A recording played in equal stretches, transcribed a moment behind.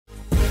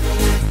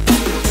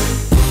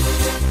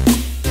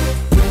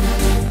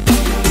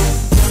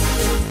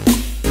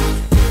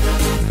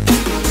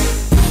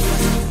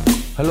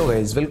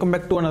guys, welcome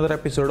back to another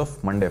episode of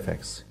Monday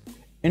Facts.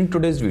 In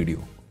today's video,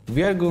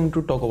 we are going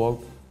to talk about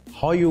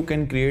how you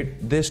can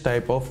create this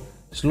type of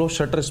slow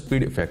shutter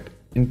speed effect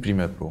in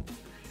Premiere Pro.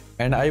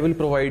 And I will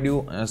provide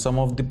you some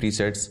of the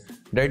presets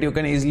that you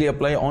can easily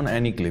apply on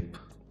any clip.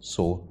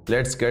 So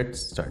let's get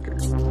started.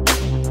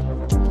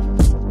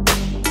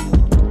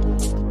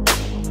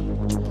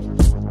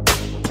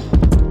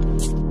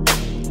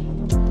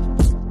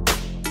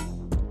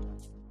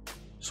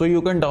 So you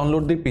can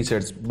download the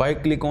presets by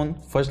click on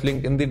first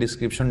link in the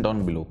description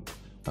down below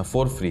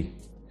for free.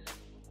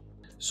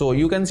 So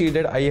you can see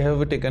that I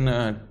have taken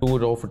two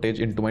raw footage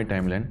into my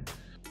timeline.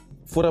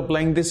 For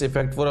applying this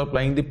effect, for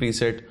applying the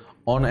preset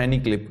on any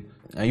clip,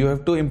 you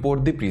have to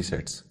import the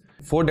presets.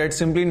 For that,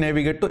 simply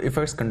navigate to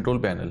Effects Control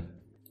panel.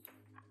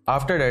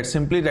 After that,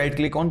 simply right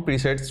click on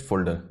Presets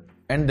folder,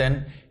 and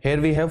then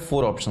here we have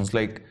four options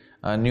like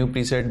New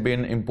Preset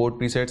Bin, Import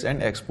Presets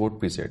and Export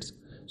Presets.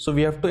 So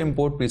we have to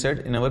import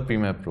preset in our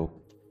Premiere Pro.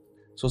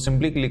 So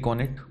simply click on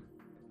it.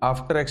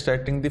 After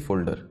extracting the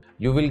folder,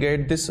 you will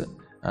get this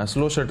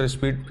slow shutter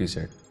speed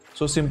preset.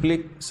 So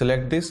simply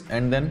select this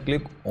and then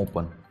click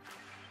open.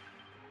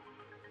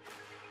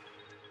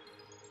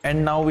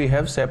 And now we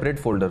have separate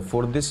folder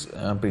for this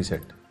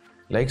preset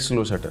like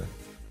slow shutter.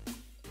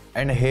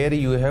 And here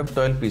you have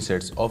 12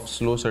 presets of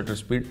slow shutter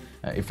speed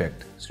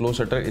effect, slow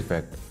shutter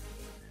effect.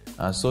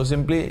 So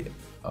simply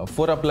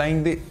for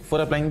applying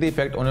the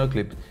effect on your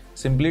clip,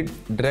 simply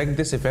drag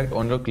this effect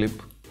on your clip,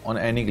 on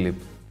any clip.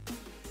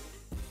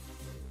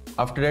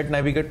 After that,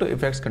 navigate to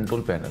Effects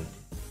Control panel.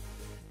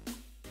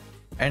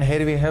 And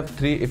here we have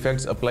three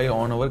effects apply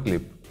on our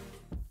clip,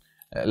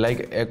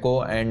 like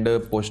echo and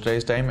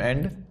posterize time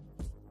and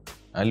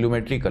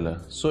lumetri color.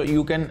 So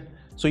you can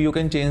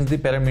change the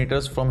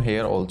parameters from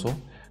here also.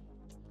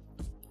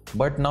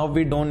 But now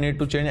we don't need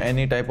to change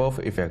any type of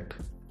effect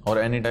or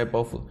any type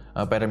of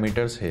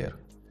parameters here.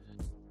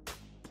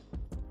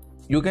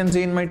 You can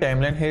see in my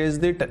timeline here is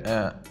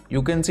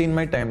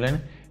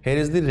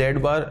the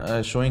red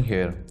bar showing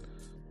here.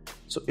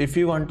 So if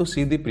you want to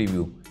see the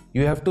preview,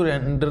 you have to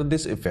render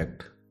this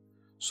effect.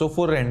 So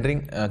for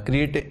rendering,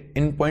 create an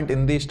in point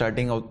in the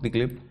starting of the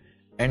clip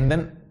and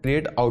then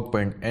create out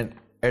point and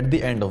at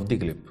the end of the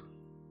clip.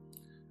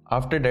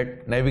 After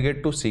that,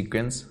 navigate to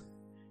sequence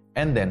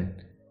and then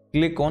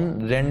click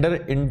on render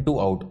into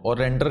out or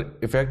render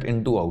effect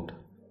into out.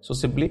 So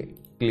simply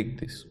click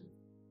this.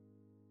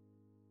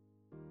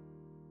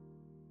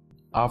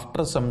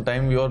 After some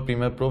time, your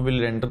Premiere Pro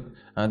will render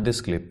this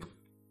clip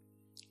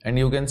and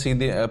you can see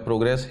the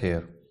progress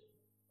here.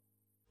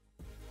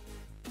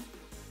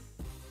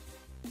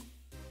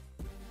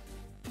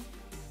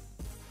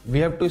 We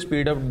have to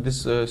speed up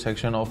this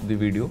section of the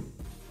video.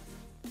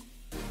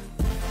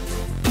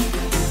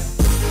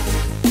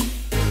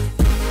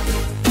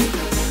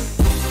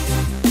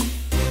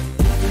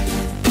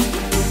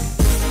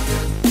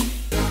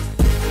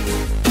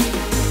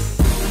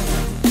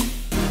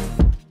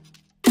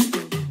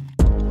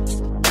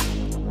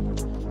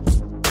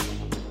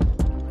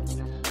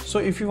 So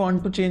if you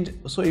want to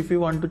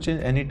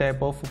change any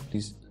type of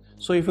this,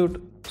 so if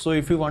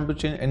you want to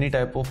change any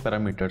type of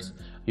parameters,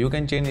 you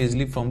can change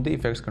easily from the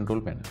Effects Control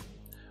panel.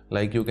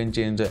 Like you can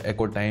change the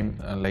echo time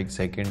like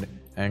second,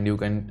 and you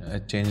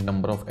can change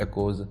number of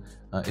echoes,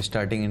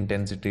 starting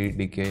intensity,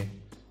 decay.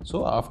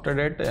 So after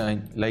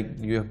that, like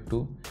you have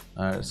to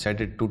set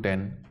it to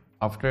 10.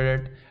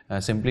 After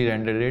that, simply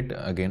render it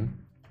again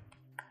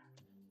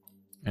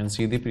and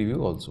see the preview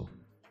also.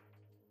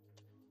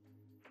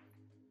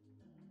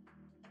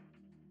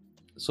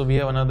 So we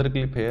have another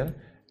clip here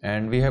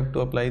and we have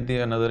to apply the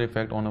another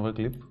effect on our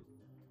clip.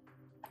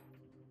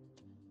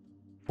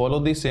 Follow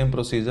the same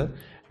procedure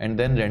and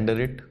then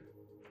render it.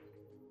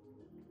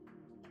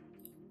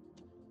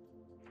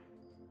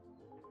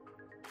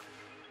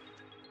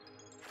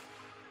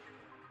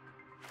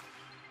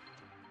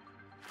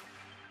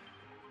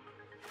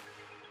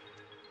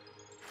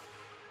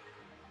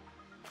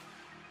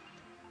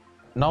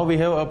 Now we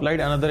have applied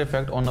another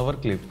effect on our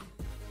clip.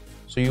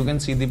 So you can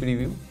see the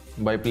preview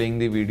by playing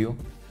the video.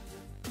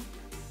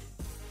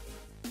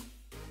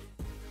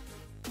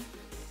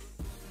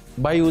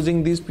 By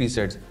using these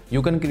presets,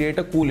 you can create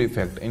a cool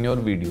effect in your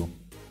video.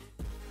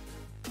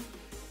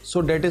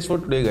 So that is for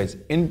today, guys.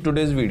 In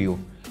today's video,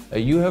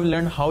 you have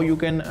learned how you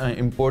can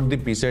import the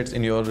presets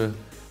in your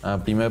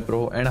Premiere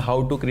Pro and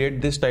how to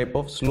create this type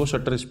of slow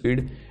shutter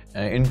speed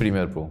in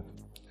Premiere Pro.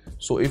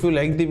 So if you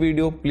like the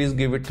video, please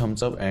give it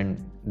thumbs up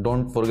and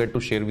don't forget to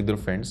share with your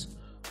friends.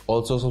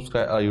 Also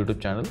subscribe our YouTube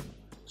channel.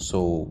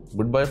 So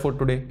goodbye for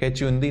today. Catch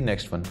you in the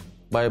next one.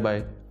 Bye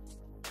bye.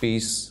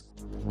 Peace.